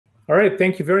All right,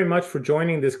 thank you very much for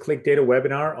joining this ClicData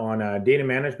webinar on data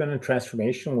management and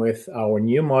transformation with our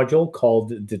new module called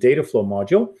the data flow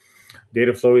module.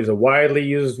 Data flow is a widely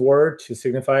used word to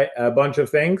signify a bunch of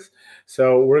things.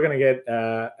 So we're going to get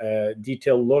a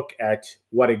detailed look at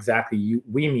what exactly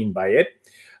we mean by it.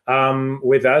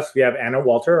 With us, we have Anna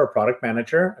Walter, our product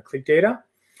manager at ClicData.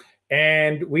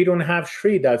 And we don't have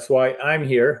Shri. That's why I'm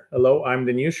here. Hello, I'm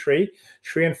the new Shri.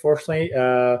 Shri, unfortunately,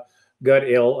 got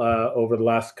ill over the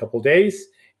last couple of days,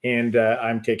 and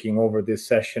I'm taking over this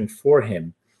session for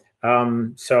him.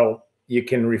 So you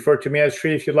can refer to me as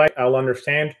Shri if you like. I'll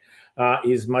understand.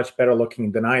 He's much better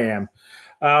looking than I am.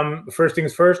 First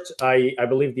things first, I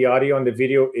believe the audio and the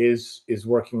video is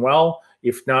working well.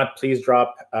 If not, please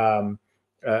drop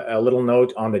a little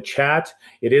note on the chat.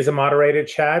 It is a moderated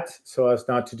chat, so as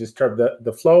not to disturb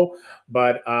the flow,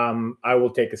 but I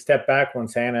will take a step back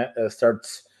once Anna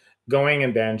starts going,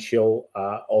 and then she'll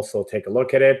also take a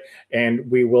look at it, and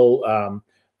we will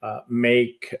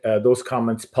make those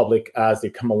comments public as they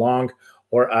come along,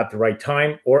 or at the right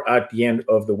time, or at the end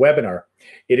of the webinar.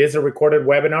 It is a recorded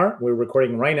webinar. We're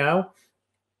recording right now,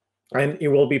 and it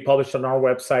will be published on our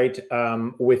website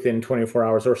within 24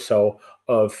 hours or so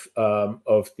of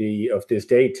this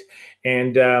date.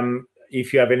 And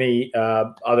if you have any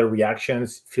other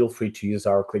reactions, feel free to use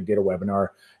our ClicData webinar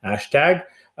hashtag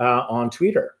on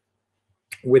Twitter.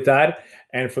 With that,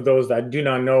 and for those that do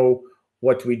not know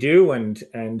what we do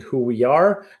and who we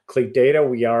are, ClicData,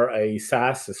 we are a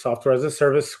SaaS, a software as a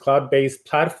service, cloud-based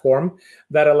platform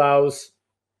that allows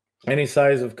any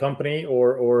size of company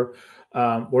or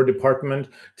department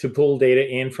to pull data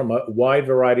in from a wide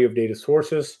variety of data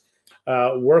sources,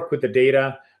 work with the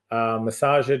data,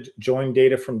 massage it, join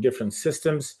data from different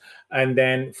systems, and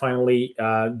then finally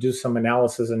do some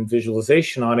analysis and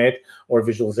visualization on it, or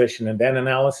visualization and then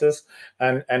analysis,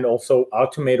 and also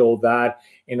automate all that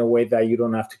in a way that you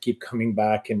don't have to keep coming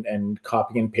back and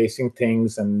copying and pasting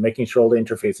things and making sure all the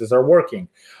interfaces are working.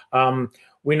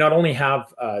 We not only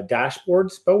have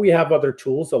dashboards, but we have other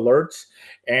tools, alerts,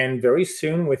 and very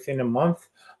soon, within a month,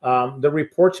 the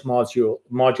reports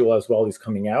module as well is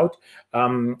coming out,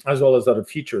 as well as other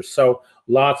features. So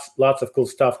lots of cool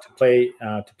stuff to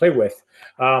play with.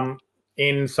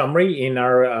 In summary, in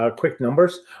our quick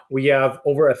numbers, we have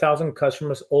over 1,000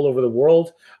 customers all over the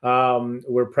world.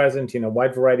 We're present in a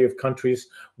wide variety of countries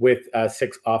with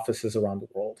 6 offices around the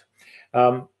world.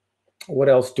 What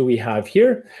else do we have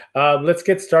here? Let's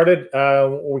get started.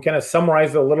 We kind of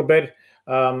summarized a little bit.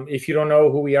 If you don't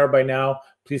know who we are by now,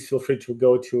 please feel free to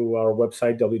go to our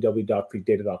website,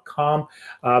 www.clicdata.com.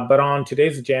 But on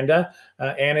today's agenda,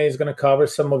 Anna is going to cover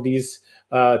some of these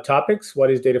topics.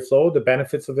 What is data flow, the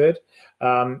benefits of it,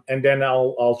 and then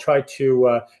I'll try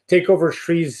to take over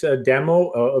Shri's demo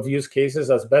of use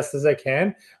cases as best as I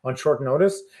can on short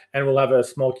notice, and we'll have a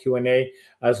small Q&A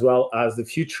as well as the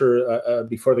future,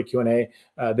 before the Q&A,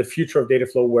 the future of data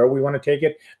flow, where we want to take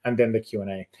it, and then the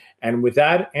Q&A. And with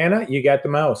that, Anna, you got the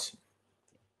mouse.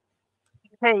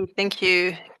 Hey, thank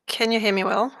you. Can you hear me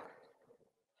well?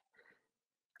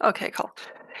 Okay, cool.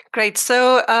 Great.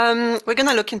 So we're going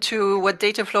to look into what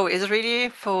data flow is really,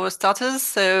 for starters.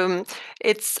 So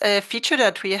it's a feature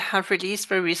that we have released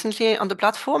very recently on the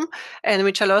platform, and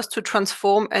which allows to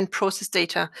transform and process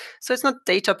data. So it's not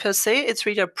data per se, it's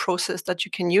really a process that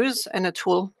you can use and a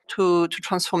tool to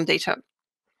transform data.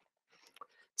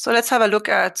 So let's have a look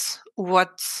at how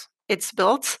it's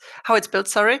built,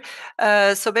 sorry.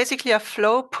 So basically a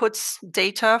flow puts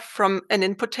data from an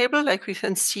input table, like we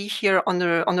can see here on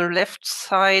the left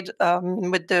side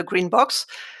with the green box.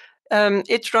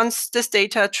 It runs this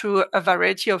data through a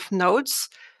variety of nodes,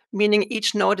 meaning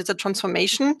each node is a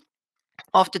transformation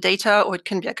of the data, or it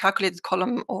can be a calculated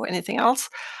column or anything else.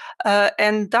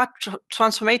 And that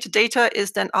transformated data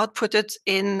is then outputted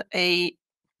in a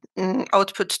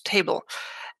output table.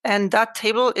 And that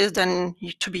table is then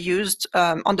to be used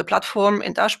on the platform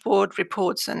in dashboard,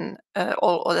 reports, and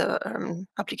all other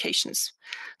applications.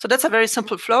 So that's a very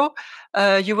simple flow.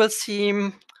 You will see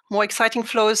more exciting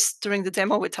flows during the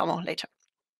demo with Tamo later.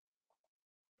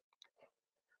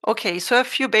 Okay, so a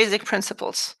few basic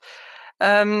principles.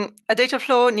 A data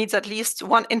flow needs at least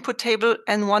one input table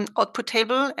and one output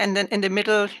table, and then in the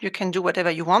middle you can do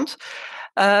whatever you want.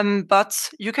 But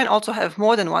you can also have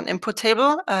more than one input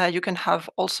table. You can have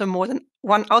also more than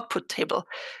one output table.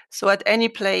 So at any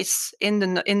place in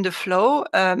the flow,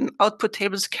 output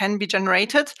tables can be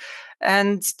generated,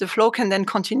 and the flow can then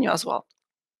continue as well.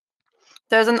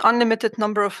 There's an unlimited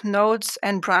number of nodes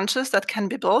and branches that can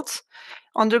be built.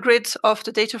 On the grid of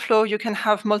the data flow, you can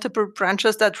have multiple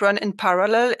branches that run in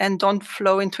parallel and don't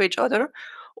flow into each other,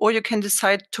 or you can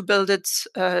decide to build it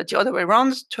the other way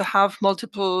around, to have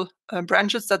multiple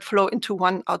branches that flow into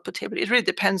one output table. It really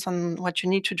depends on what you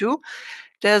need to do.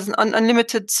 There's an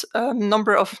unlimited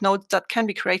number of nodes that can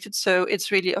be created, so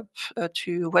it's really up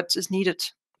to what is needed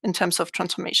in terms of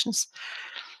transformations.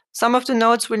 Some of the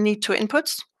nodes will need two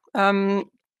inputs.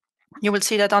 You will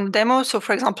see that on the demo. So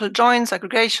for example, joins,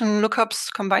 aggregation,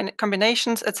 lookups,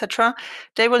 combinations, etc.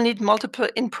 They will need multiple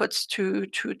inputs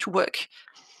to work.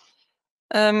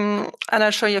 And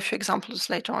I'll show you a few examples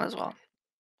later on as well.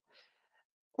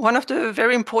 One of the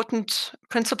very important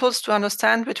principles to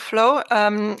understand with flow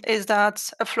is that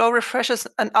a flow refreshes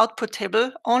an output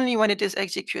table only when it is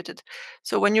executed.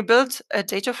 So when you build a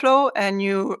data flow and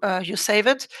you save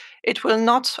it, it will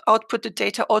not output the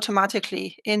data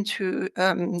automatically into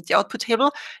the output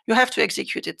table. You have to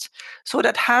execute it. So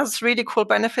that has really cool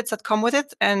benefits that come with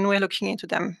it, and we're looking into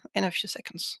them in a few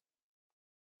seconds.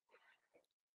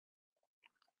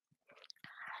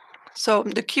 So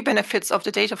the key benefits of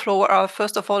the data flow are,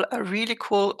 first of all, a really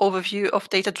cool overview of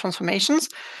data transformations.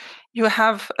 You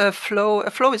have a flow. A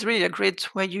flow is really a grid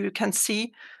where you can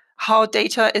see how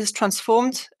data is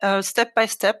transformed step by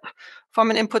step from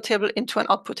an input table into an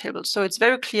output table. So it's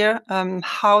very clear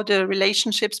how the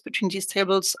relationships between these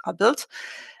tables are built,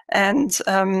 and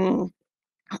how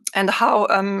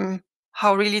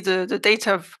really the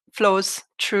data flows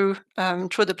through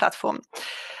the platform.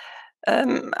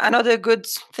 Another good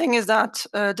thing is that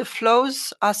the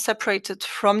flows are separated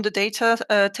from the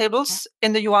data tables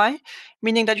in the UI,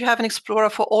 meaning that you have an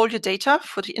explorer for all your data,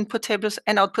 for the input tables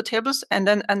and output tables, and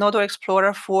then another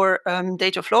explorer for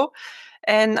data flow.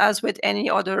 And as with any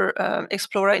other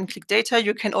explorer in ClicData,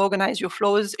 you can organize your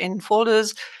flows in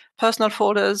folders, personal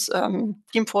folders,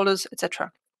 team folders,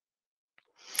 etc.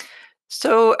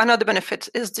 So another benefit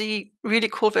is the really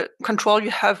cool control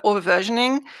you have over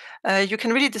versioning. You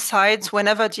can really decide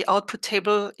whenever the output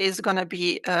table is going to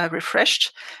be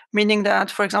refreshed, meaning that,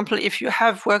 for example, if you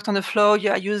have worked on the flow, you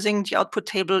are using the output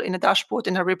table in a dashboard,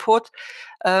 in a report,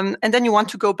 and then you want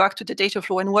to go back to the data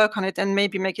flow and work on it and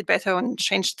maybe make it better and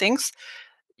change things.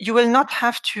 You will not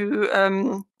have to,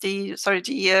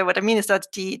 what I mean is that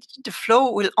the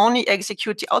flow will only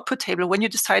execute the output table when you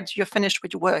decide you're finished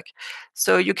with your work.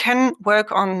 So you can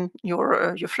work on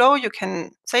your flow, you can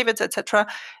save it, etc.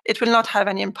 It will not have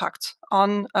any impact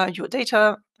on your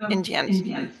data in the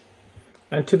end.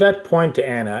 And to that point,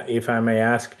 Anna, if I may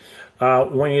ask,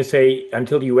 when you say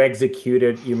until you execute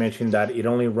it, you mentioned that it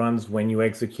only runs when you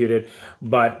execute it,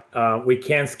 but we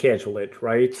can schedule it,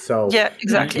 right? So yeah,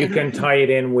 exactly. You can tie it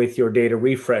in with your data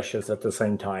refreshes at the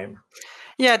same time.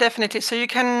 Yeah, definitely. So you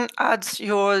can add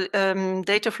your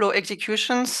data flow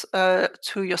executions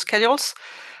to your schedules.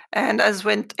 And as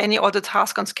with any other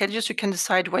task on schedules, you can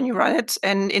decide when you run it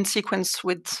and in sequence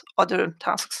with other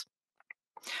tasks.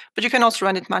 But you can also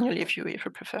run it manually if you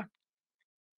prefer.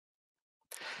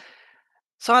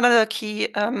 So another key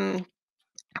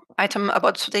item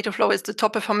about data flow is the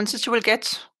top performances you will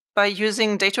get by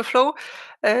using data flow.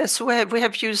 So we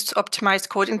have used optimized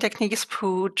coding techniques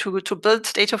to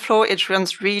build data flow. It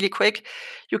runs really quick.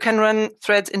 You can run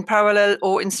threads in parallel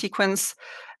or in sequence.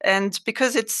 And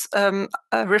because it's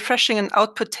refreshing an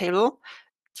output table,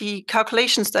 the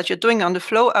calculations that you're doing on the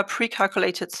flow are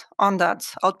pre-calculated on that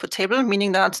output table,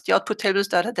 meaning that the output tables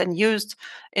that are then used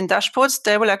in dashboards,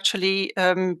 they will actually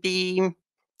be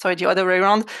the other way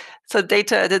around. So the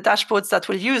dashboards that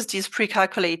will use these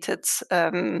pre-calculated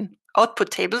output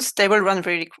tables, they will run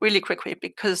really, really quickly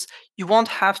because you won't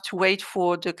have to wait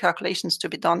for the calculations to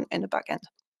be done in the backend.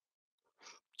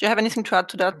 Do you have anything to add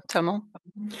to that, Telmo?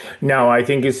 No, I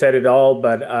think you said it all,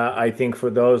 but I think for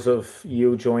those of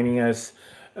you joining us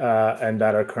and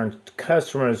that are current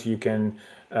customers, you can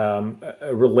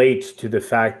relate to the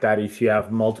fact that if you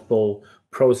have multiple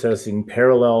processes in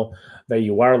parallel, that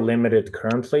you are limited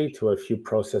currently to a few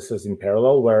processes in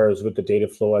parallel, whereas with the data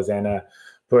flow, as Anna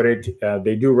put it,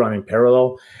 they do run in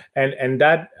parallel. And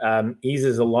that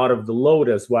eases a lot of the load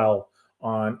as well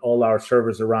on all our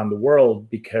servers around the world,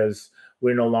 because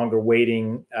we're no longer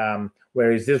waiting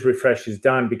whereas this refresh is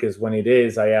done, because when it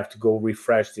is, I have to go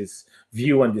refresh this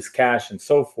view and this cache and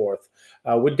so forth.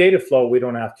 With data flow, we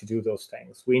don't have to do those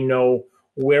things. We know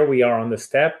where we are on the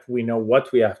step, we know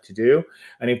what we have to do,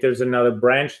 and if there's another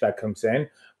branch that comes in,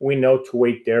 we know to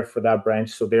wait there for that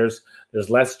branch. So there's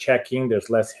less checking, there's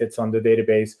less hits on the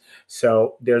database.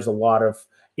 So there's a lot of,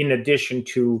 in addition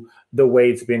to the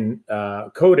way it's been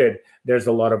coded, there's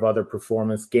a lot of other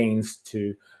performance gains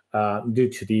to due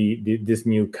to this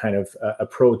new kind of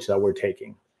approach that we're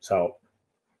taking. So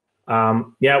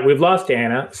yeah, we've lost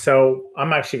Anna, so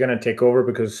I'm actually going to take over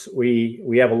because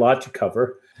we have a lot to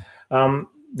cover.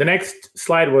 The next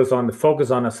slide was on the focus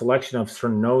on a selection of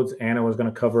certain nodes. Anna was going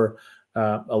to cover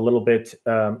a little bit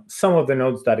some of the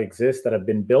nodes that exist that have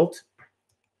been built.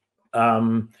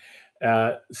 So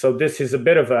this is a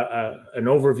bit of an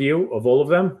overview of all of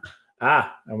them.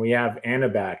 And we have Anna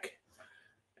back.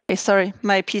 Hey, sorry,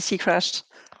 my PC crashed.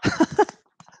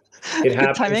 It happens.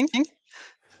 Good timing.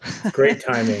 Great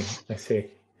timing, I see.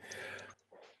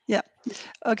 Yeah.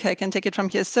 Okay, I can take it from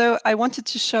here. So I wanted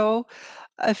to show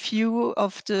a few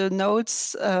of the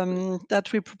nodes that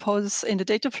we propose in the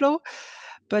data flow,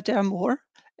 but there are more,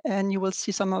 and you will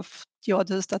see some of the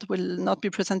others that will not be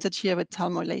presented here with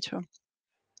Talmo later.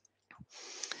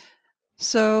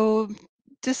 So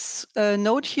this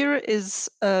node here is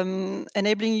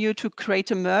enabling you to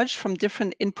create a merge from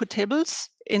different input tables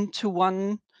into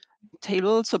one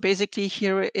table. So basically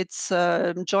here it's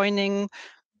joining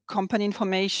company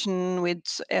information with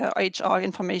HR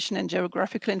information and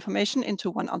geographical information into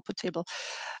one output table.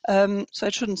 So I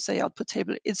shouldn't say output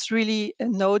table. It's really a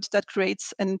node that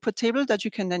creates an input table that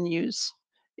you can then use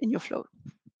in your flow.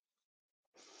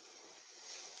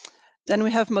 Then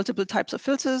we have multiple types of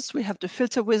filters. We have the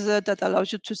filter wizard that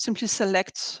allows you to simply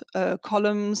select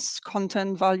columns,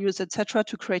 content, values, etc.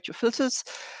 to create your filters.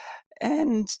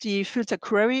 And the filter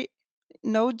query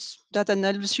nodes that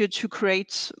enables you to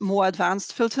create more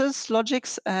advanced filters,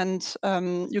 logics, and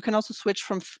you can also switch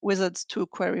from wizards to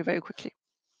query very quickly.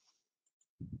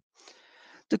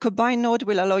 The combine node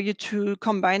will allow you to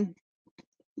combine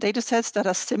data sets that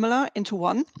are similar into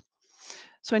one.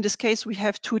 So in this case, we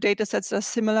have two data sets that are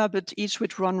similar, but each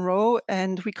with one row,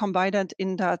 and we combine that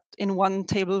in one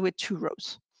table with two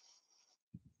rows.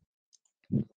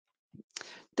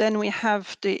 Then we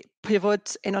have the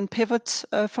pivot and on-pivot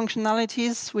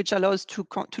functionalities, which allows to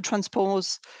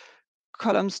transpose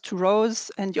columns to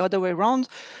rows and the other way around,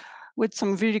 with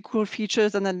some really cool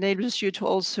features that enables you to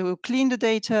also clean the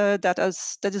data that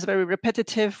is very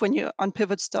repetitive when you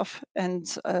unpivot stuff,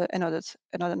 and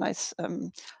another nice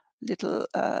little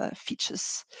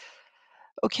features.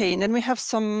 Okay, and then we have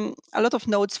a lot of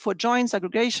nodes for joins,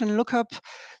 aggregation, lookup.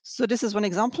 So this is one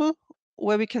example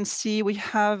where we can see we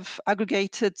have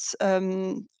aggregated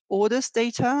orders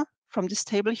data from this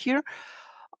table here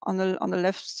on the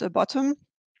left bottom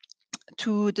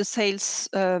to the sales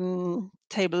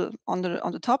table on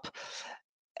the top,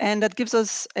 and that gives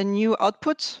us a new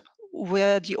output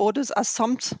where the orders are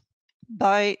summed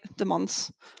by the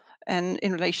months and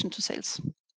in relation to sales.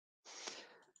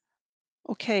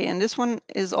 Okay, and this one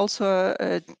is also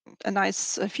a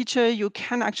nice feature. You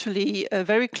can actually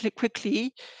very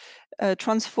quickly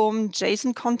transform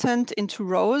JSON content into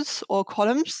rows or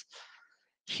columns.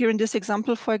 Here in this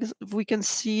example, we can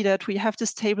see that we have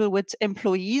this table with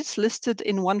employees listed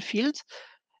in one field.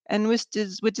 And with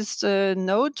this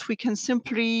node, we can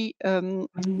simply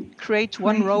create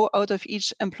one row out of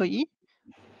each employee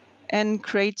and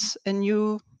create a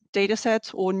new data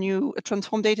set or a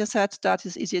transform data set that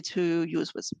is easier to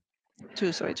use with.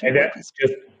 Work with.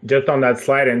 Just on that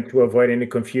slide, and to avoid any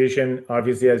confusion,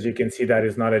 obviously, as you can see, that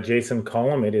is not a JSON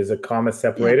column. It is a comma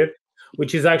separated,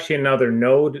 which is actually another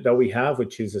node that we have,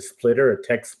 which is a splitter, a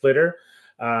text splitter.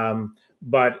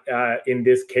 But in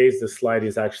this case, the slide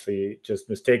is actually just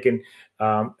mistaken.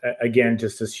 Again,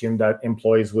 just assume that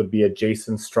employees would be a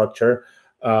JSON structure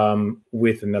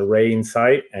with an array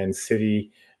inside, and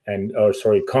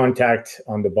contact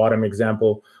on the bottom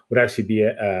example would actually be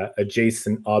a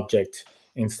JSON object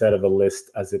instead of a list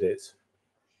as it is.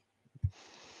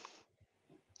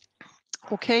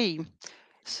 Okay,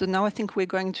 so now I think we're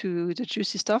going to the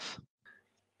juicy stuff.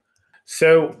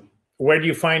 So where do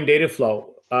you find data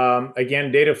flow?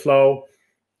 Again, data flow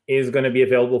is going to be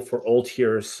available for all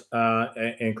tiers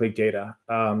in ClicData.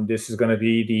 This is going to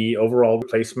be the overall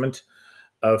replacement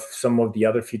of some of the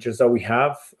other features that we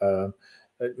have,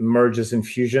 merges and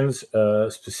fusions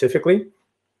specifically.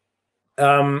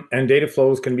 And data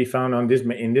flows can be found in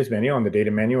this menu, on the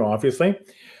data menu, obviously.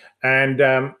 And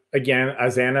again,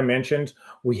 as Anna mentioned,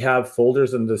 we have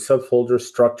folders and the subfolder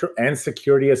structure and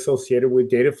security associated with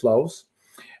data flows.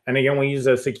 And again, we use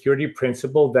a security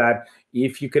principle that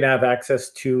if you can have access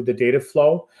to the data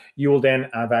flow, you will then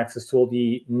have access to all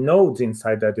the nodes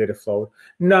inside that data flow,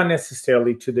 not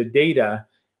necessarily to the data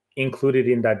included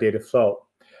in that data flow.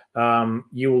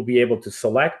 You will be able to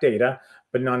select data,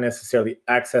 but not necessarily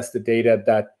access the data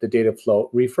that the data flow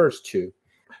refers to,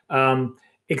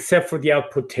 except for the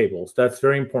output tables. That's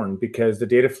very important because the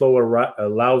data flow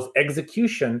allows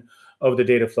execution of the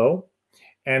data flow.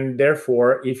 And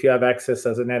therefore, if you have access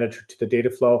as an editor to the data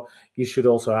flow, you should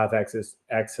also have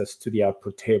access to the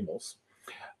output tables.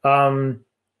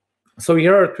 So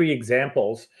here are 3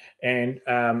 examples, and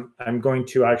I'm going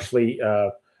to actually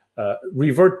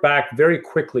revert back very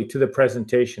quickly to the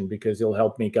presentation because it'll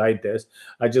help me guide this.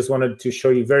 I just wanted to show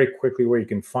you very quickly where you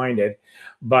can find it.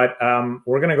 But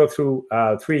we're going to go through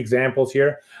 3 examples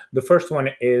here. The first one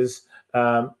is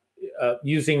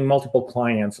using multiple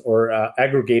clients or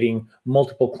aggregating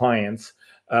multiple clients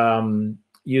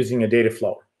using a data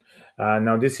flow.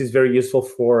 Now, this is very useful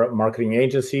for marketing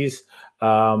agencies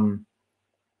and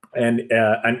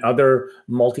other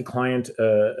multi-client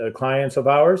clients of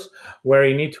ours, where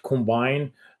you need to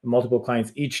combine multiple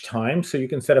clients each time. So you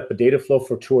can set up a data flow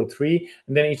for 2 or 3,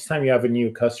 and then each time you have a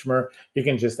new customer, you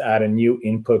can just add a new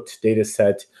input data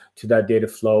set to that data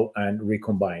flow and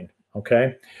recombine.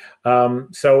 Okay,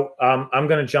 so I'm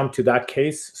going to jump to that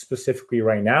case specifically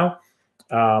right now.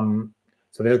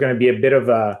 So there's going to be a bit of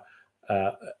a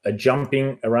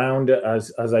jumping around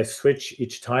as I switch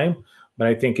each time, but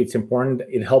I think it's important.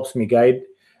 It helps me guide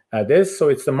this. So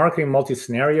it's the marketing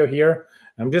multi-scenario here.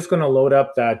 I'm just going to load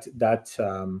up that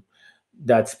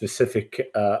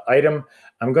specific item.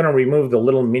 I'm going to remove the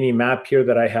little mini map here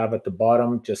that I have at the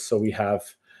bottom, just so we have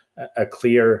a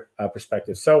clear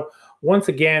perspective. So once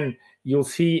again, you'll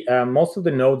see most of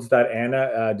the nodes that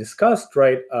Anna discussed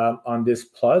right on this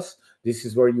plus. This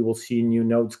is where you will see new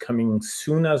nodes coming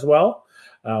soon as well,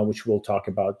 which we'll talk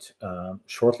about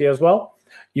shortly as well.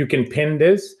 You can pin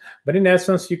this, but in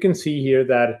essence, you can see here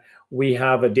that we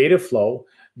have a data flow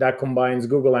that combines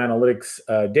Google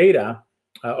Analytics data,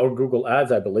 or Google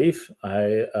Ads, I believe,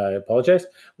 I apologize,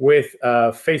 with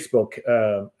Facebook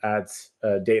ads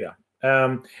data.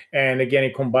 And again,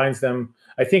 it combines them.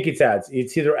 I think it's ads.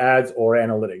 It's either ads or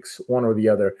analytics, one or the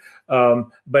other.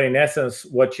 But in essence,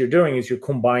 what you're doing is you're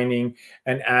combining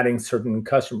and adding certain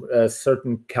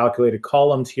certain calculated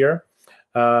columns here.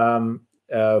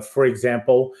 For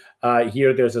example,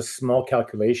 here there's a small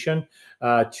calculation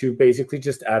to basically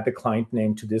just add the client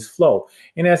name to this flow.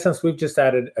 In essence, we've just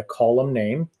added a column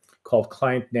name called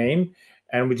client name,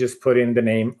 and we just put in the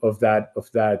name of that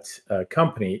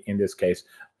company, in this case.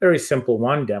 Very simple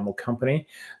one, demo company.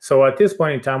 So at this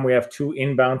point in time, we have 2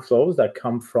 inbound flows that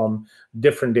come from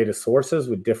different data sources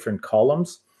with different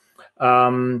columns.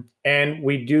 And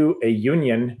we do a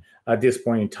union at this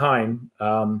point in time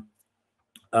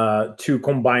to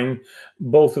combine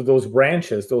both of those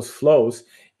branches, those flows,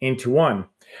 into one.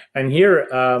 And here,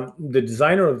 the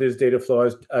designer of this data flow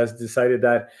has decided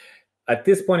that at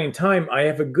this point in time, I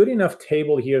have a good enough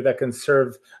table here that can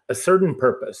serve a certain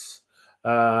purpose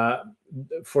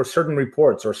for certain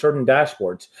reports or certain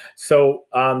dashboards. So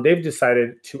they've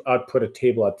decided to output a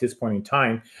table at this point in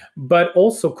time, but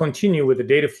also continue with the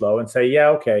data flow and say, yeah,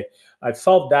 okay, I've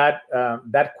solved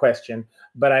that question,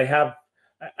 but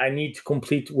I need to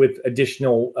complete with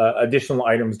additional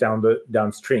items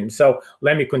downstream. So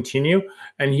let me continue.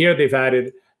 And here they've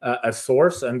added a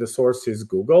source, and the source is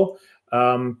Google.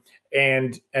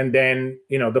 And then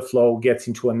the flow gets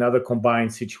into another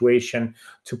combined situation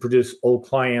to produce all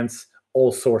clients,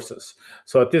 all sources.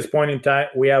 So at this point in time,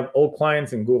 we have all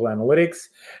clients in Google Analytics,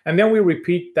 and then we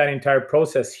repeat that entire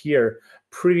process here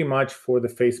pretty much for the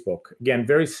Facebook. Again,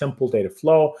 very simple data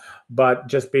flow, but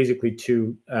just basically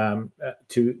to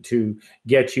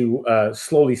get you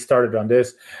slowly started on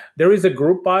this. There is a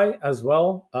group by as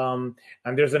well,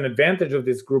 and there's an advantage of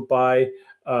this group by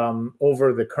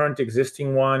over the current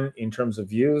existing one in terms of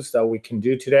views that we can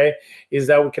do today, is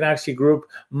that we can actually group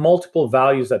multiple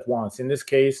values at once. In this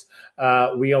case,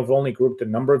 we have only grouped the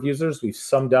number of users. We've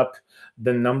summed up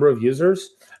the number of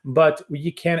users, but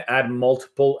you can add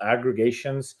multiple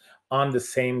aggregations on the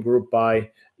same group by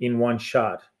in one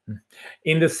shot.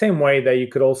 In the same way that you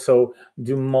could also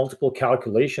do multiple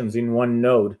calculations in one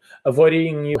node,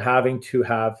 avoiding you having to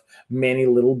have many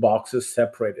little boxes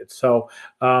separated. So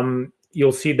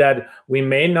you'll see that we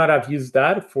may not have used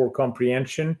that for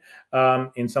comprehension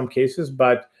in some cases,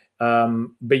 but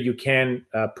you can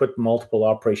put multiple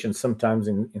operations sometimes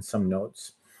in some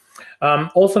nodes.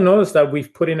 Also notice that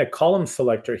we've put in a column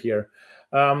selector here.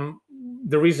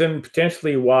 The reason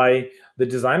potentially why the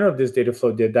designer of this data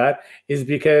flow did that is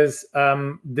because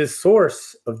this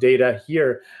source of data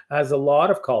here has a lot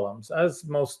of columns, as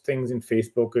most things in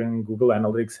Facebook and Google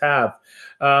Analytics have.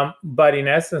 But in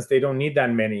essence, they don't need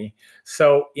that many.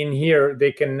 So in here,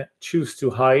 they can choose to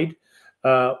hide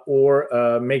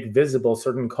or make visible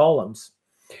certain columns.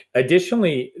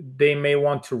 Additionally, they may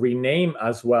want to rename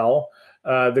as well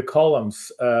the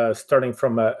columns starting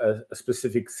from a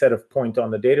specific set of point on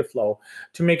the data flow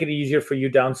to make it easier for you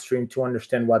downstream to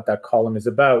understand what that column is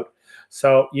about.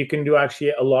 So you can do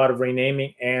actually a lot of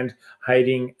renaming and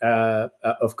hiding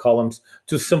of columns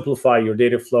to simplify your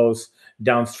data flows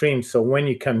downstream. So when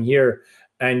you come here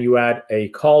and you add a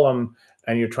column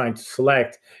and you're trying to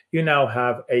select, you now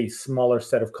have a smaller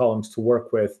set of columns to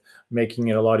work with, making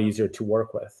it a lot easier to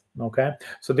work with. Okay,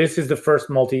 so this is the first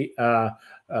multi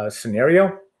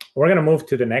scenario. We're going to move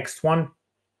to the next one.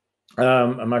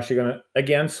 I'm actually going to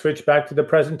again switch back to the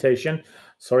presentation.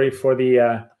 Sorry for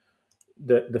the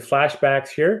flashbacks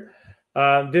here.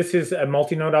 This is a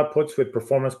multi-node outputs with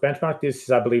performance benchmark. This,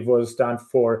 I believe, was done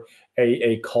for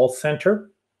a call center.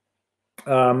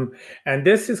 And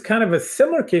this is kind of a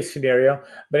similar case scenario,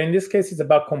 but in this case, it's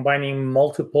about combining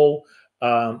multiple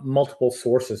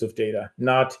sources of data,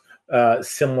 not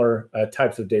similar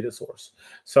types of data source.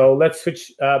 So let's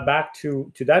switch back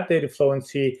to that data flow and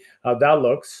see how that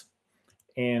looks.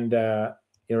 And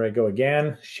here I go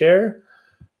again, share,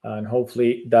 and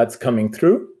hopefully that's coming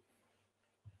through.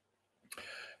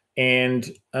 And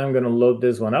I'm going to load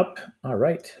this one up. All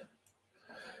right.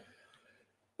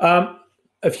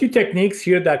 A few techniques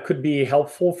here that could be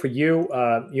helpful for you.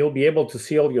 You'll be able to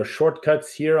see all your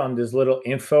shortcuts here on this little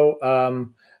info.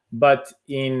 But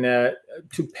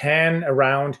to pan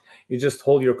around, you just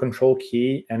hold your control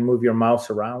key and move your mouse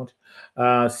around.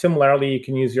 Similarly, you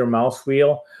can use your mouse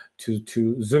wheel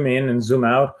to zoom in and zoom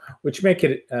out, which may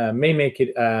make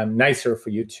it nicer for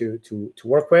you to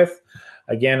work with.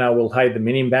 Again, I will hide the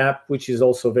mini map, which is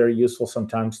also very useful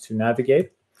sometimes to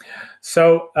navigate.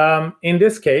 So in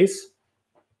this case,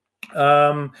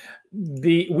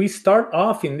 we start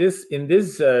off in this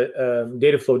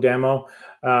data flow demo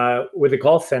with a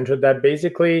call center that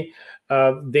basically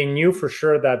they knew for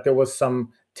sure that there was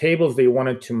some tables they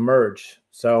wanted to merge.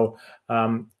 So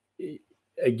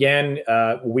again,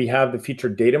 we have the feature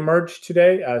data merge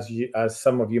today, as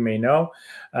some of you may know.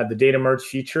 The data merge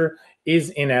feature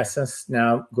is in essence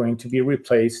now going to be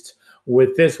replaced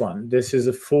with this one. This is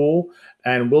a full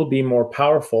and will be more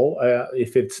powerful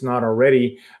if it's not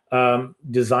already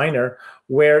designer,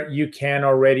 where you can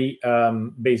already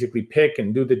basically pick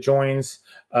and do the joins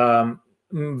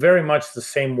very much the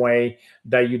same way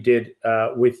that you did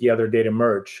with the other data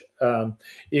merge.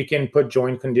 You can put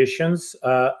join conditions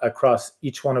across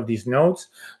each one of these nodes.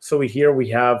 So here we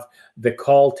have the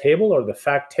call table or the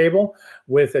fact table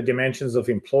with the dimensions of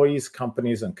employees,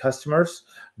 companies, and customers,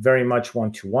 very much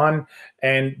one-to-one.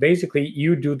 And basically,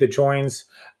 you do the joins.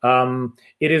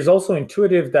 It is also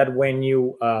intuitive that when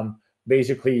you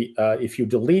basically, if you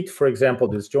delete, for example,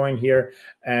 this join here,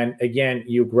 and again,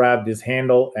 you grab this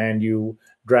handle and you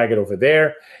drag it over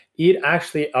there, it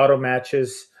actually auto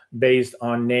matches based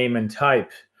on name and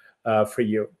type for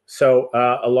you. So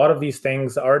a lot of these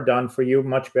things are done for you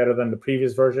much better than the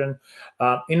previous version,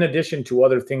 in addition to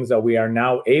other things that we are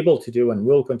now able to do and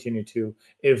will continue to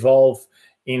evolve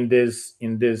in this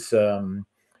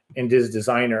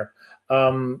designer.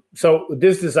 So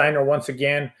this designer, once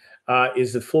again,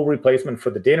 is the full replacement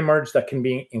for the data merge that can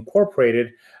be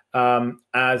incorporated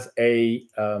as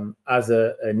an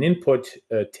input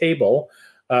table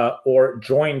or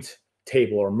joint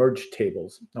table or merge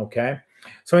tables. Okay,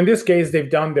 so in this case, they've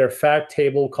done their fact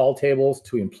table, call tables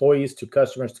to employees, to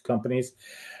customers, to companies,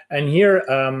 and here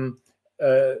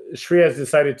Shri has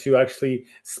decided to actually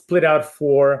split out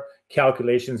 4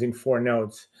 calculations in 4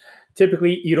 nodes.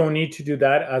 Typically, you don't need to do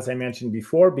that, as I mentioned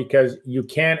before, because you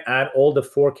can add all the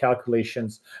 4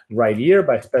 calculations right here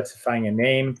by specifying a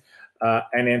name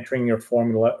and entering your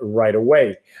formula right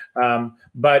away.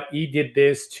 But he did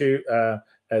this to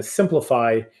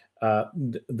simplify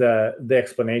the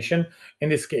explanation. In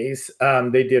this case,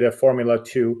 they did a formula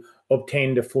to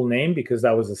obtain the full name because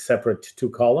that was a separate 2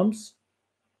 columns.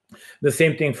 The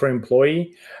same thing for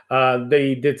employee.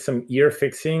 They did some year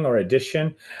fixing or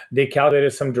addition. They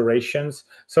calculated some durations.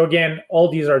 So again, all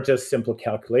these are just simple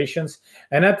calculations.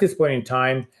 And at this point in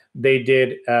time, they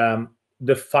did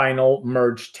the final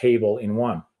merge table in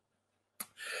one.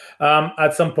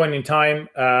 At some point in time,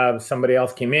 somebody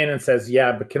else came in and says,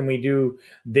 yeah, but can we do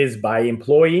this by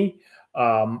employee?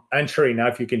 And sure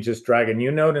enough, you can just drag a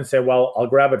new node and say, well, I'll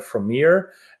grab it from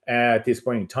here at this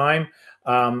point in time.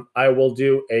 I will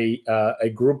do a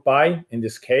group by, in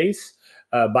this case,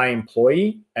 by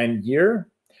employee and year.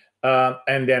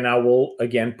 And then I will,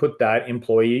 again, put that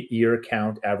employee year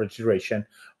count average duration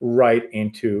right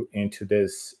into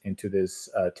this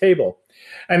table.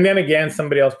 And then again,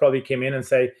 somebody else probably came in and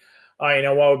say, you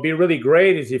know, what would be really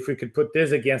great is if we could put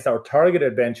this against our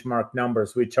targeted benchmark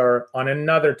numbers, which are on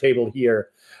another table here.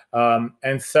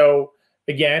 And so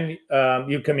again,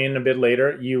 you come in a bit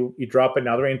later, you drop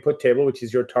another input table, which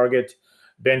is your target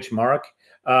benchmark.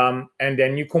 And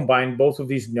then you combine both of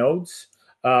these nodes.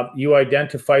 You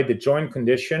identify the join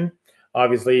condition.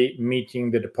 Obviously, meeting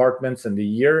the departments and the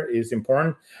year is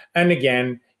important. And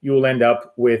again, you will end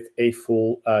up with a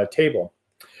full table.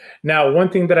 Now, one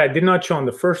thing that I did not show on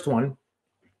the first one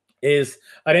is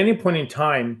at any point in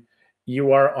time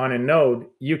you are on a node,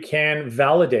 you can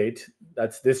validate,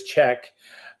 that's this check,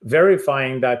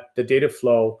 verifying that the data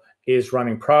flow is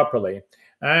running properly.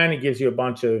 And it gives you a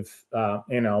bunch of, a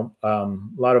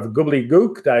lot of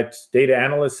gobbledygook that data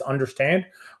analysts understand,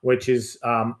 which is,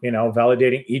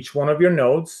 validating each one of your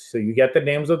nodes. So you get the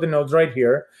names of the nodes right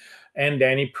here, and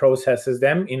then he processes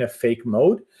them in a fake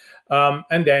mode.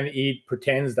 And then he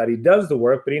pretends that he does the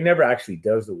work, but he never actually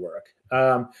does the work.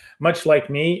 Much like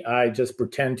me, I just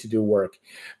pretend to do work.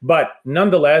 But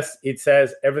nonetheless, it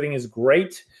says everything is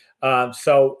great,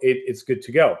 so it's good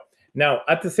to go. Now,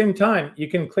 at the same time, you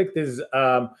can click this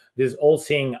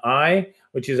all-seeing eye,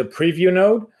 which is a preview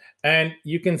node, and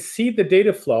you can see the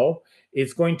data flow.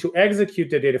 It's going to execute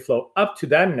the data flow up to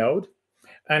that node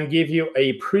and give you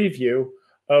a preview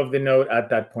of the node at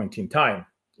that point in time.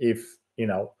 If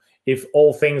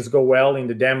all things go well in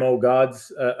the demo, gods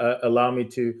allow me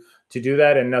to do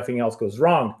that and nothing else goes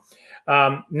wrong.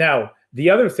 Now, the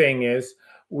other thing is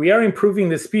we are improving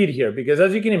the speed here, because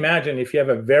as you can imagine, if you have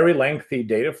a very lengthy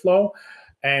data flow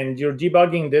and you're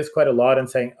debugging this quite a lot and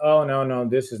saying, oh, no,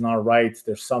 this is not right,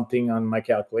 there's something on my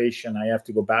calculation, I have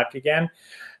to go back again.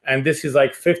 And this is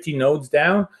like 50 nodes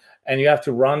down, and you have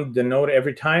to run the node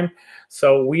every time.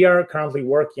 So we are currently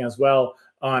working as well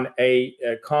on a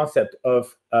concept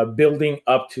of building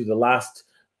up to the last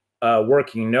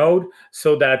working node,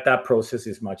 so that process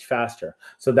is much faster.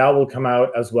 So that will come out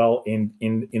as well in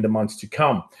the months to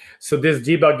come. So this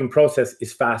debugging process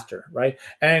is faster, right?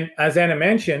 And as Anna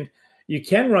mentioned, you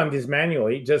can run this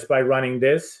manually just by running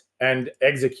this and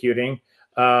executing,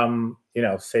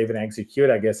 save and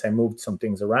execute. I guess I moved some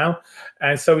things around.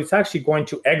 And so it's actually going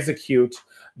to execute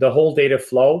the whole data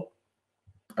flow.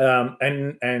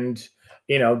 And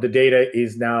the data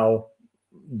is now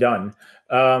done.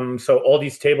 So all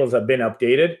these tables have been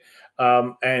updated,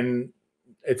 and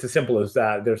it's as simple as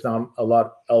that. There's not a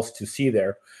lot else to see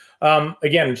there.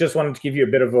 Again, just wanted to give you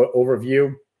a bit of an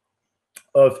overview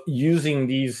of using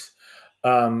these,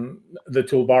 the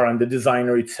toolbar and the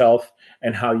designer itself,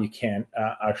 and how you can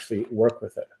actually work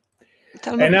with it.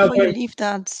 Tell me before you leave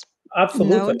that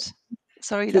node,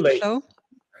 sorry, that flow.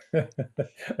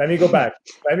 Let me go back.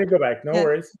 No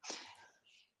worries.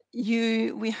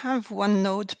 We have one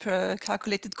node per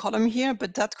calculated column here,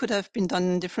 but that could have been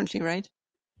done differently, right?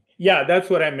 Yeah, that's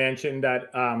what I mentioned,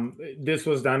 that this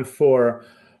was done for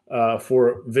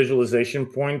visualization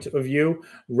point of view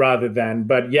rather than,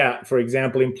 but yeah, for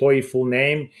example, employee full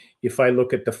name, if I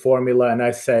look at the formula and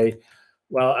I say,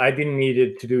 well, I didn't need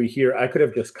it to do here, I could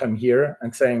have just come here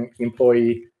and saying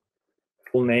employee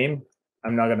full name.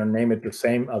 I'm not going to name it the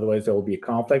same, otherwise there will be a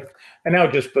conflict. And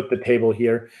I'll just put the table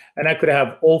here, and I could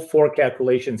have all 4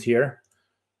 calculations here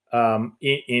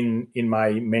in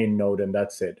my main node, and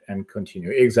that's it, and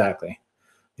continue. Exactly.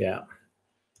 Yeah.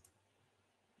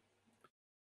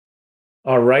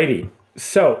 All righty.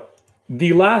 So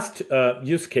the last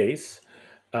use case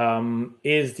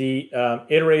is the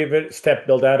iterative step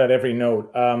build out at every node.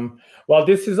 Well,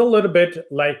 this is a little bit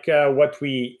like what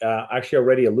we actually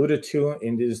already alluded to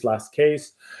in this last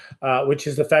case, which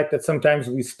is the fact that sometimes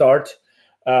we start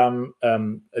a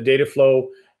data flow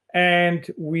and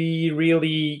we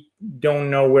really don't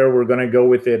know where we're going to go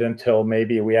with it until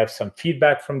maybe we have some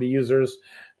feedback from the users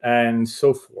and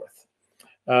so forth.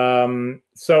 In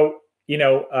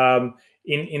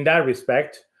that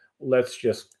respect, let's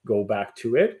just go back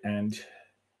to it and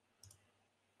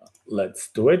let's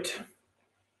do it.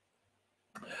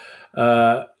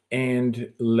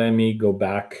 And let me go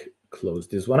back, close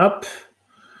this one up.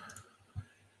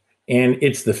 And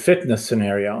it's the fitness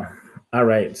scenario. All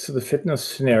right, so the fitness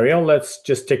scenario, let's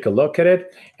just take a look at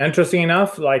it. Interesting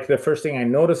enough, like the first thing I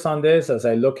notice on this as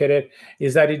I look at it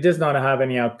is that it does not have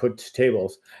any output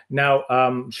tables. Now,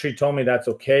 Sri told me that's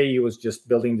okay. He was just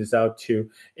building this out to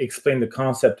explain the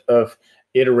concept of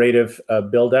iterative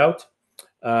build out,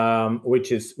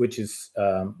 which is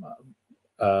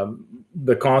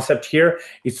the concept here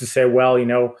is to say,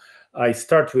 well, I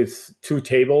start with 2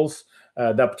 tables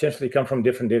that potentially come from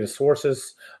different data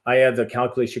sources. I add the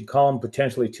calculation column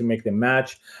potentially to make them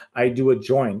match. I do a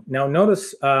join. Now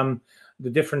notice the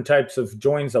different types of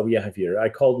joins that we have here. I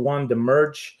called one the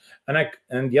merge,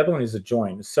 and the other one is a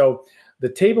join. So the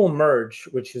table merge,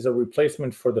 which is a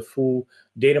replacement for the full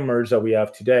data merge that we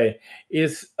have today,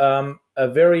 is a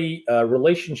very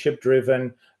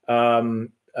relationship-driven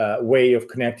way of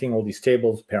connecting all these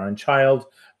tables, parent-child,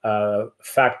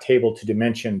 fact table to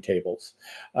dimension tables.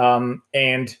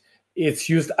 And it's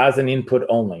used as an input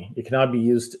only. It cannot be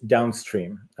used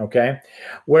downstream, okay?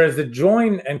 Whereas the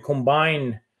join and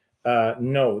combine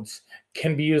nodes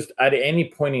can be used at any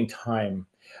point in time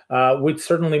with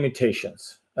certain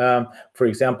limitations. For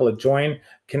example, a join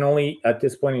can only, at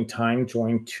this point in time,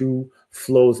 join 2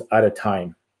 flows at a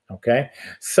time. Okay,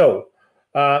 so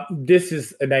this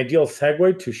is an ideal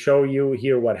segue to show you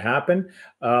here what happened.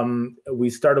 We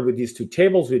started with these 2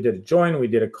 tables. We did a join. We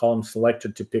did a column selector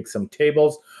to pick some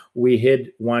tables. We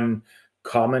hid one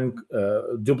common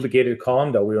duplicated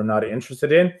column that we were not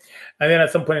interested in. And then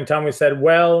at some point in time, we said,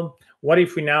 well, what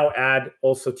if we now add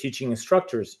also teaching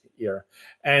instructors here?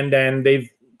 And then they've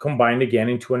combined again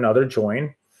into another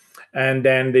join. And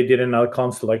then they did another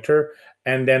column selector.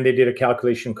 And then they did a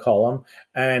calculation column.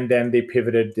 And then they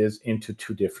pivoted this into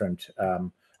 2 different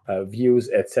views,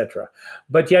 etc.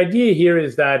 But the idea here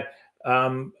is that,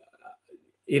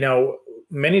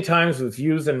 many times with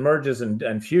views and merges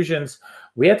and fusions,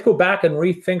 we had to go back and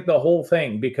rethink the whole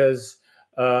thing because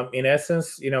in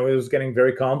essence, it was getting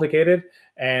very complicated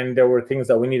and there were things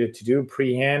that we needed to do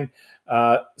pre-hand.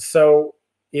 So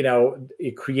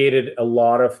it created a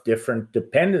lot of different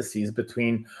dependencies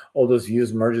between all those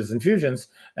views, merges, and fusions,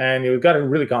 and it got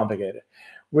really complicated.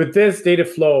 With this data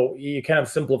flow, you kind of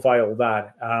simplify all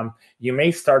that. You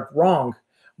may start wrong,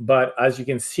 but as you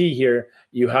can see here,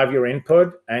 you have your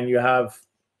input and you have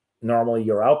normally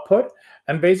your output.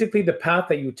 And basically the path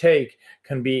that you take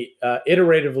can be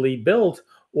iteratively built,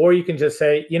 or you can just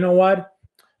say, you know what?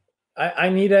 I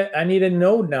need a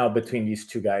node now between these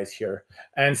 2 guys here.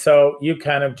 And so you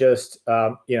kind of just,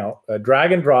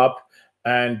 drag and drop,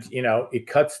 and, it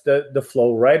cuts the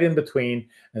flow right in between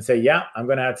and say, yeah, I'm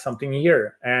going to add something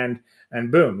here. And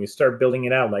boom, you start building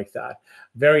it out like that.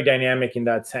 Very dynamic in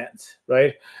that sense,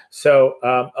 right? So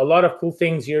a lot of cool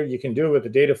things here you can do with the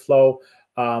data flow.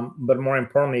 But more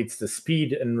importantly, it's the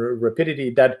speed and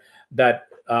rapidity that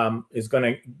is going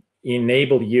to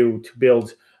enable you to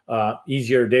build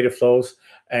easier data flows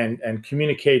and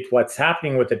communicate what's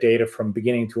happening with the data from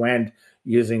beginning to end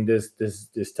using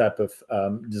this type of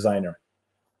designer.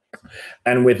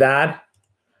 And with that,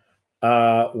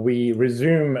 we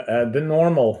resume the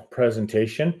normal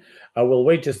presentation. I will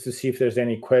wait just to see if there's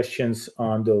any questions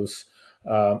on those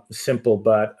simple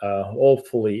but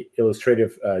hopefully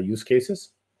illustrative use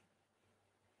cases.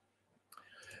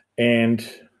 And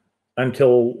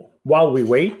while we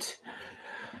wait,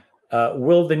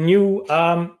 will the new,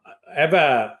 I have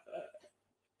a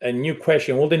new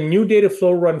question. Will the new data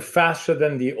flow run faster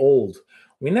than the old?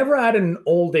 We never had an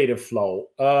old data flow.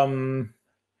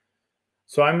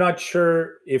 So I'm not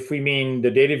sure if we mean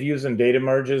the data views and data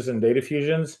merges and data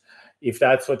fusions. If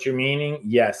that's what you're meaning,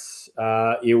 yes,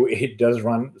 it does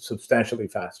run substantially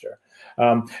faster.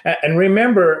 And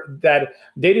remember that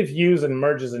data views and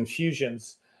merges and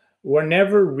fusions were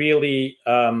never really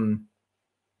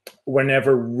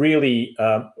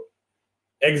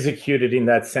executed in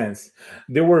that sense.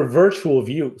 They were virtual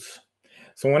views.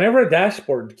 So whenever a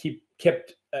dashboard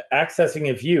kept accessing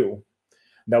a view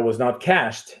that was not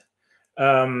cached,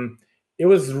 it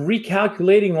was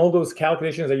recalculating all those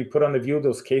calculations that you put on the view,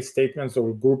 those case statements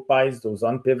or group bys, those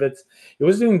unpivots. It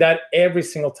was doing that every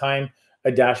single time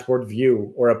a dashboard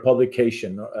view or a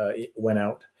publication went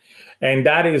out. And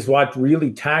that is what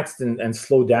really taxed and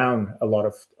slowed down a lot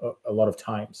of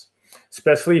times,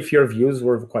 especially if your views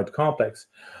were quite complex.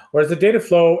 Whereas the data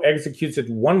flow executes it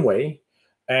one way,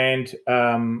 and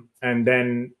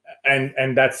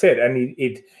that's it. And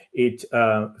it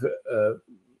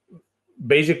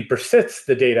basically persists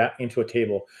the data into a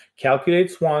table,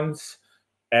 calculates once,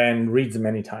 and reads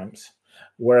many times.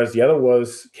 Whereas the other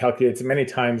was calculates many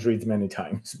times, reads many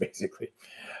times, basically.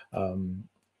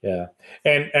 Yeah,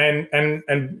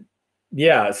 and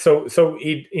yeah. So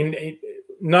it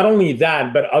not only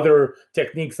that, but other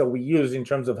techniques that we use in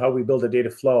terms of how we build a data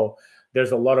flow.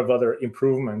 There's a lot of other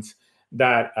improvements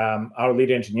that our lead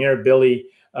engineer Billy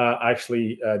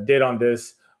actually did on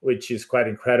this, which is quite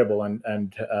incredible,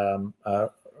 and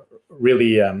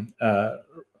really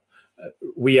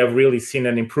we have really seen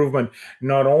an improvement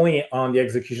not only on the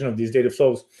execution of these data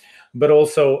flows, but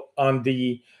also on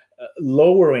the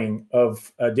lowering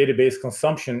of database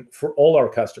consumption for all our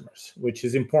customers, which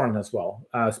is important as well,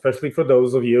 especially for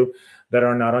those of you that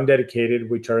are not on dedicated,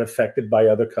 which are affected by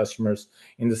other customers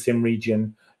in the same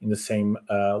region, in the same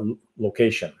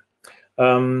location.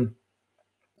 There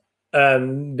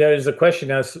is a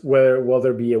question as whether will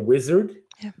there be a wizard?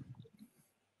 Yeah.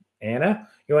 Anna,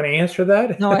 you want to answer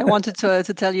that? No, I wanted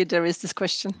to tell you there is this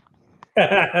question.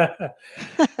 No,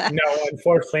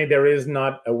 unfortunately, there is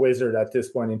not a wizard at this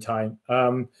point in time.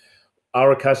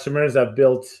 Our customers have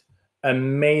built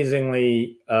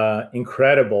amazingly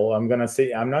incredible. I'm not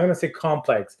going to say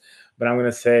complex, but I'm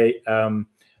going to say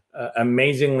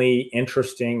amazingly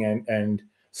interesting and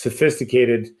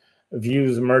sophisticated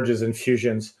views, merges, and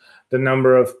fusions. The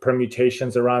number of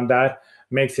permutations around that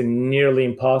makes it nearly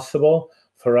impossible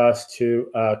for us to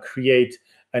create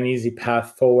an easy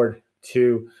path forward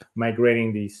to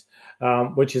migrating these,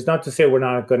 which is not to say we're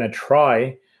not going to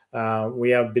try. We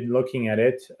have been looking at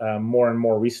it more and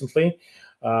more recently,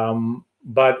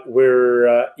 but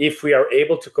if we are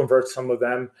able to convert some of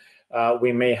them,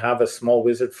 we may have a small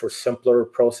wizard for simpler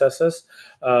processes.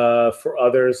 For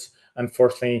others,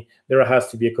 unfortunately, there has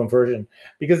to be a conversion,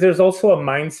 because there's also a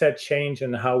mindset change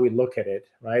in how we look at it,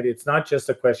 right? It's not just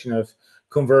a question of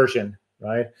conversion,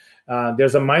 right?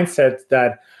 There's a mindset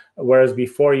that, whereas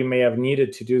before you may have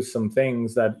needed to do some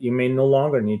things that you may no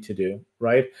longer need to do,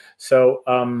 right? So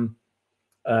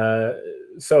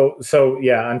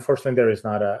yeah, unfortunately, there is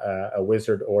not a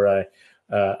wizard or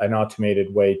an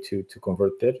automated way to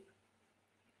convert it.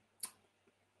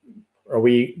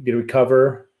 Did we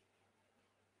cover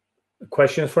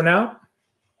questions for now?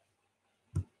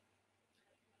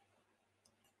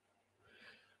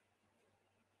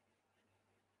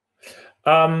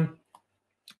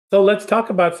 So let's talk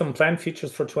about some planned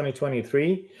features for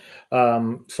 2023.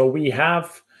 So we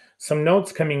have some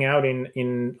nodes coming out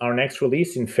in our next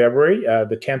release in February,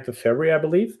 the 10th of February, I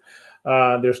believe.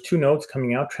 There's 2 nodes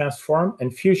coming out, Transform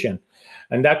and Fusion.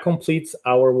 And that completes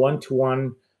our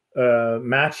one-to-one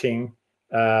matching.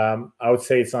 I would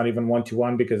say it's not even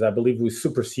one-to-one, because I believe we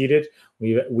superseded.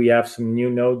 We have some new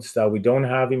nodes that we don't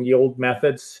have in the old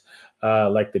methods,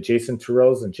 like the JSON to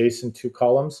rows and JSON to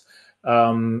columns.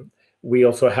 We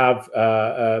also have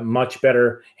much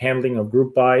better handling of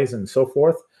group bys and so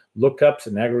forth. Lookups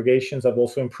and aggregations have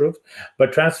also improved.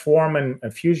 But Transform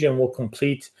and Fusion will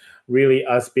complete really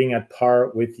us being at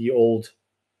par with the old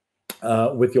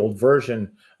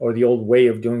version, or the old way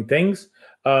of doing things.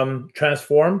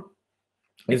 Transform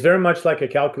is very much like a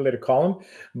calculated column,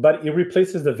 but it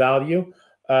replaces the value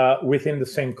within the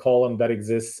same column that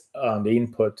exists on the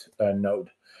input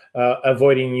node,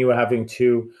 avoiding you having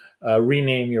to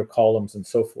rename your columns and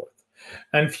so forth.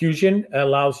 And Fusion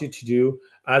allows you to do,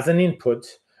 as an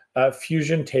input,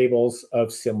 fusion tables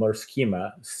of similar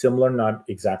schema, similar, not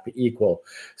exactly equal.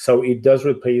 So it does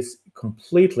replace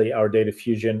completely our data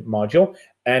fusion module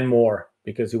and more,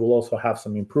 because it will also have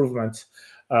some improvements,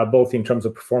 both in terms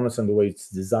of performance and the way it's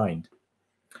designed.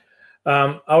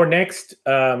 Our next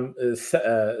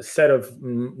set of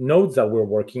nodes that we're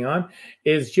working on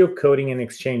is geocoding and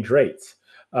exchange rates.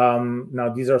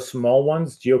 Now, these are small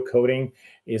ones. Geocoding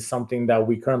is something that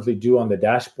we currently do on the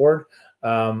dashboard.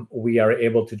 We are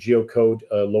able to geocode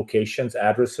locations,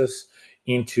 addresses,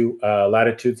 into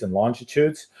latitudes and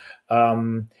longitudes.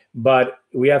 But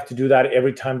we have to do that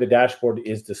every time the dashboard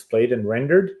is displayed and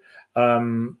rendered,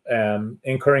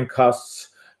 incurring costs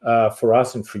for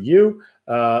us and for you,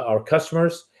 our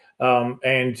customers.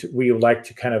 And we would like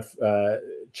to kind of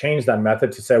change that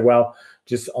method to say, well,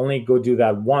 just only go do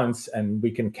that once, and we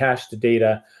can cache the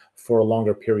data for a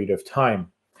longer period of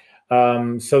time.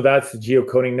 So that's the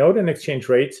geocoding node, and exchange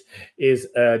rates is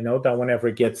a node that whenever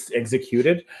it gets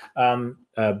executed,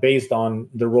 based on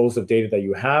the rows of data that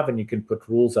you have, and you can put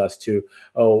rules as to,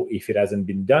 oh, if it hasn't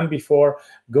been done before,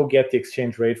 go get the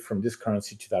exchange rate from this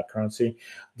currency to that currency.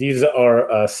 These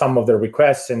are some of the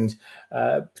requests, and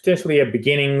potentially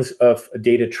beginnings of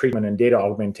data treatment and data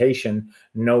augmentation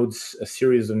nodes, a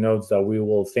series of nodes that we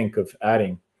will think of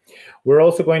adding. We're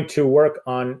also going to work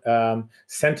on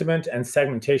sentiment and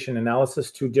segmentation analysis,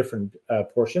 2 different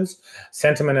portions.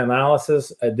 Sentiment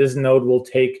analysis, this node will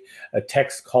take a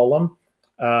text column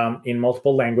in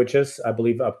multiple languages, I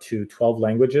believe up to 12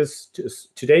 languages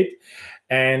to date.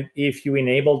 And if you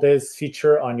enable this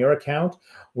feature on your account,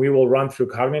 we will run through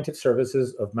cognitive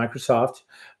services of Microsoft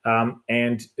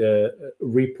and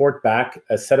report back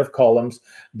a set of columns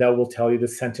that will tell you the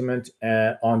sentiment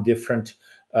on different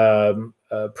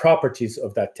properties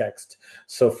of that text.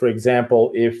 So, for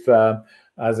example, if,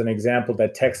 as an example,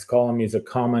 that text column is a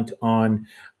comment on,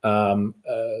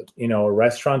 a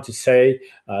restaurant, to say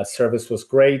service was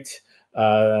great,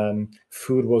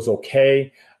 food was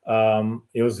okay,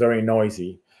 it was very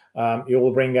noisy. It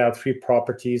will bring out 3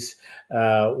 properties,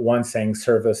 one saying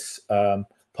service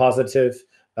positive,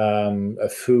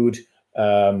 food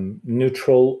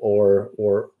neutral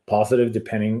or positive,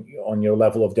 depending on your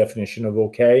level of definition of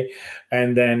okay,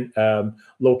 and then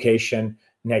location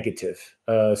negative.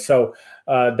 So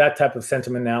that type of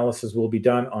sentiment analysis will be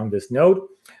done on this node.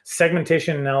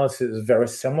 Segmentation analysis is very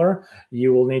similar.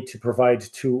 You will need to provide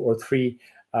 2 or 3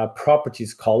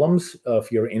 properties columns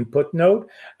of your input node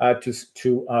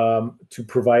to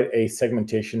provide a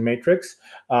segmentation matrix,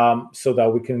 so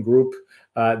that we can group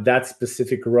that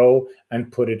specific row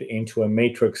and put it into a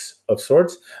matrix of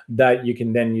sorts that you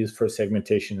can then use for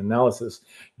segmentation analysis.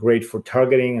 Great for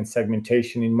targeting and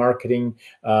segmentation in marketing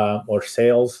or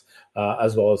sales,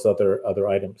 as well as other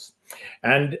items.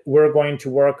 And we're going to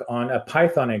work on a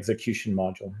Python execution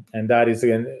module. And that is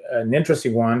an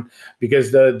interesting one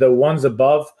because the ones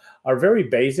above are very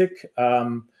basic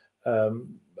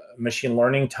machine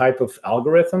learning type of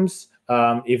algorithms,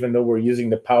 even though we're using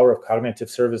the power of cognitive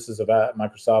services of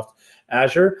Microsoft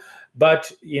Azure.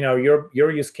 But your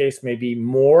use case may be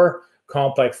more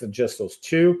complex than just those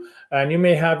two, and you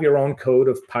may have your own code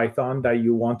of Python that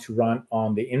you want to run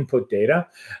on the input data.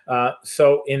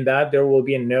 So in that, there will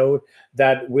be a node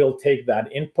that will take that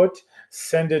input,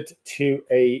 send it to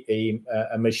a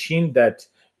machine that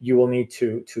you will need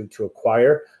to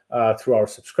acquire through our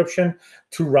subscription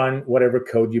to run whatever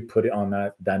code you put on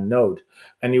that node,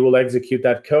 and you will execute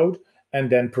that code and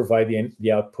then provide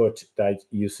the output that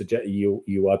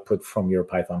you output from your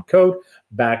Python code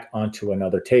back onto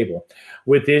another table.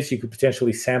 With this, you could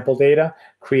potentially sample data,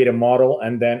 create a model,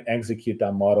 and then execute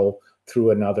that model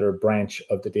through another branch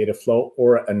of the data flow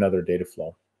or another data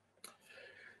flow.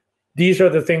 These are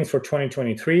the things for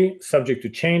 2023, subject to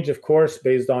change, of course,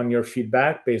 based on your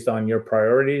feedback, based on your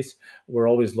priorities. We're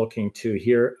always looking to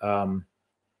hear. We're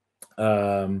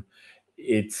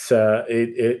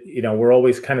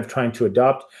always kind of trying to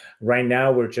adopt. Right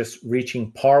now, we're just reaching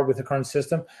par with the current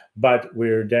system, but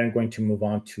we're then going to move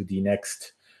on to the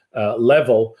next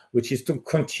level, which is to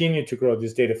continue to grow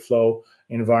this data flow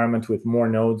environment with more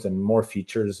nodes and more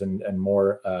features and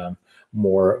more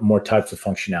types of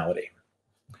functionality.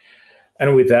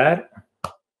 And with that,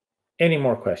 any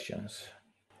more questions?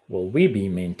 Will we be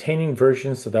maintaining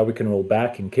versions so that we can roll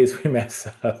back in case we mess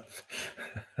up?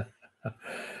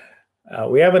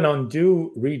 We have an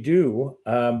undo, redo,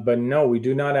 but no, we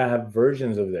do not have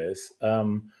versions of this.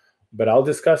 But I'll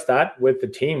discuss that with the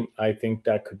team. I think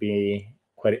that could be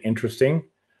quite interesting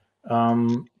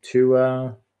to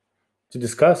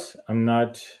discuss.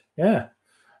 I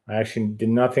actually did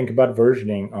not think about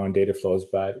versioning on data flows,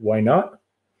 but why not?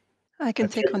 I can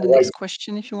take on the next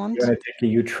question if you want. You want to take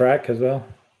a U track as well?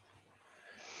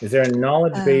 Is there a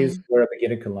knowledge base where a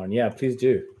beginner can learn? Yeah, please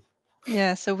do.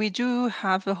 Yeah, so we do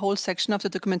have a whole section of the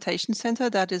documentation center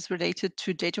that is related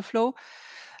to data flow.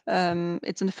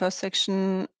 It's in the first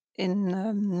section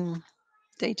in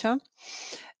data.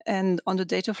 And on the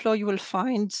data flow, you will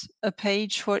find a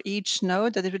page for each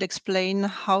node that it will explain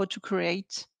how to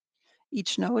create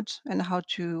each node and how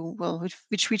to,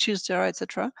 which features there are,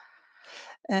 etc.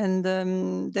 And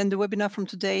then the webinar from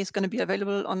today is going to be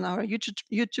available on our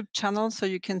YouTube channel, so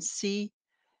you can see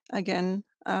again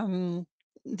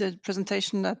the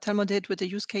presentation that Telmo did with the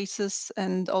use cases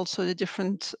and also the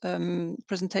different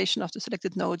presentation of the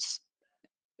selected nodes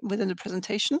within the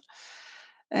presentation.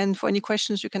 And for any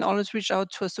questions, you can always reach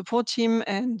out to a support team,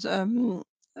 and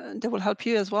they will help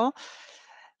you as well.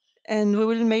 And we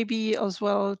will maybe as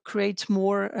well create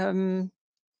more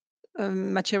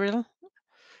material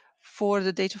for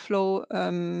the data flow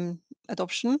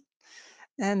adoption.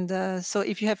 And so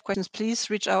if you have questions,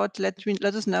 please reach out. Let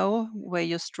us know where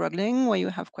you're struggling, where you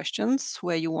have questions,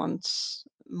 where you want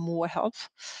more help,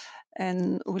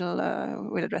 and we'll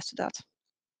address that.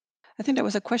 I think there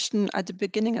was a question at the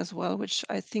beginning as well, which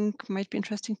I think might be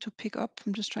interesting to pick up.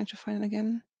 I'm just trying to find it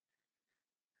again.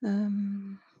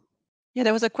 Yeah,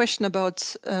 there was a question about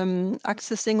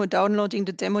accessing or downloading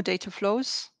the demo data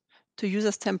flows to use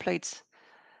as templates,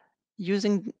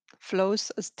 using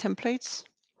flows as templates.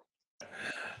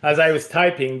 As I was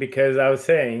typing, because I was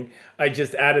saying, I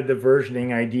just added the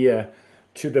versioning idea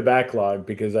to the backlog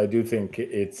because I do think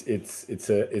it's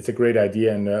a great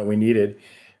idea and we need it.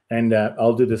 And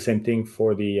I'll do the same thing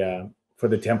for the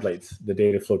templates, the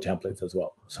data flow templates as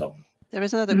well. So there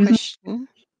is another question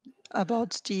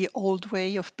about the old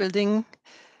way of building.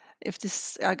 If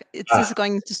this is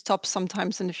going to stop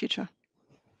sometimes in the future.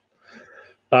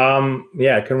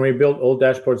 Yeah, can we build old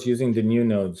dashboards using the new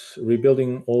nodes?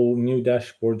 Rebuilding all new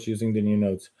dashboards using the new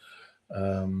nodes.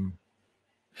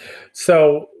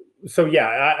 So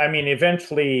yeah, I mean,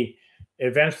 eventually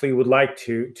would like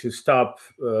to stop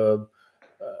the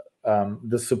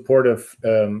support of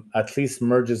at least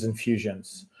merges and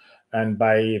fusions, and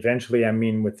by eventually I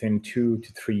mean within 2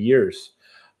 to 3 years.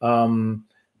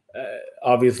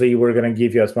 Obviously, we're going to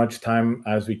give you as much time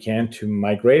as we can to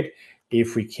migrate.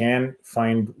 If we can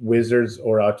find wizards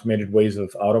or automated ways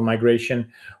of auto migration,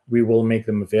 we will make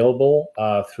them available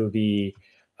through the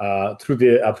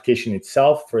application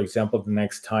itself. For example, the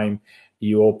next time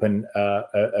you open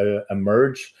a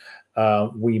merge,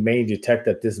 we may detect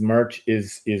that this merge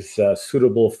is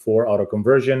suitable for auto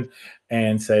conversion,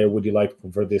 and say, would you like to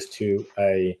convert this to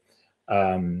a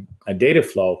data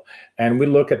flow? And we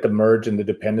look at the merge and the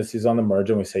dependencies on the merge,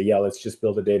 and we say, yeah, let's just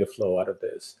build a data flow out of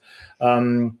this.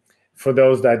 For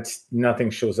those that nothing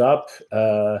shows up,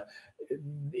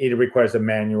 it requires a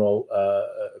manual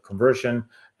conversion,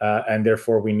 and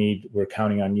therefore we're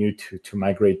counting on you to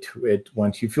migrate to it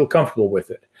once you feel comfortable with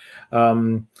it.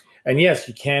 And yes,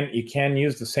 you can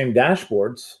use the same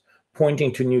dashboards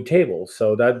pointing to new tables.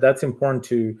 So that's important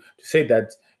to say,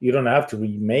 that you don't have to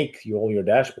remake all your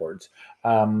dashboards.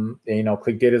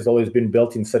 ClicData has always been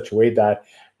built in such a way that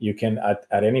you can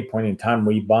at any point in time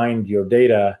rebind your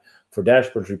data for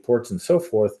dashboards, reports, and so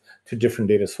forth to different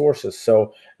data sources.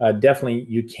 So definitely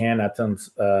you can at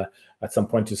some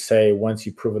point to say, once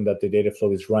you've proven that the data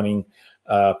flow is running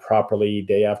properly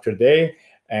day after day,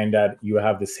 and that you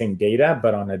have the same data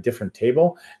but on a different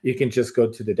table, you can just go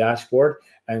to the dashboard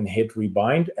and hit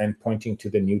rebind and pointing to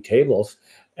the new tables,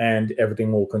 and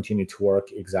everything will continue to work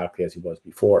exactly as it was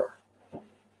before.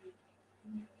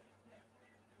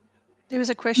 There is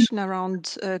a question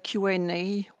around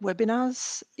Q&A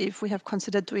webinars, if we have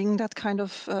considered doing that kind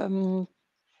of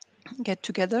get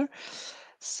together.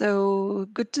 So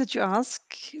good that you ask.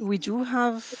 We do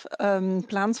have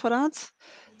plans for that.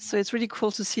 So it's really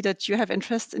cool to see that you have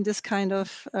interest in this kind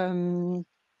of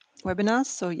webinars.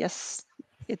 So yes,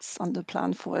 it's on the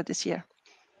plan for this year.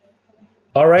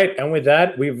 All right, and with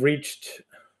that, we've reached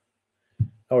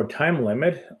our time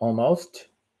limit almost.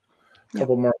 A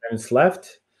couple more minutes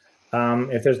left.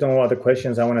 If there's no other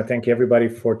questions, I want to thank everybody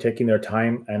for taking their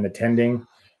time and attending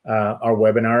our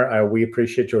webinar. We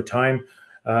appreciate your time.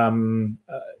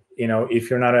 If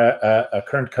you're not a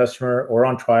current customer or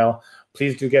on trial,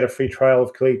 please do get a free trial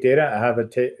of ClicData. Have a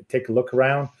take a look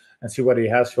around and see what it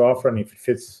has to offer, and if it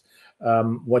fits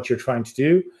what you're trying to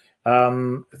do.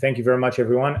 Thank you very much,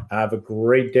 everyone. Have a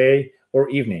great day or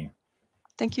evening.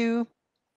 Thank you.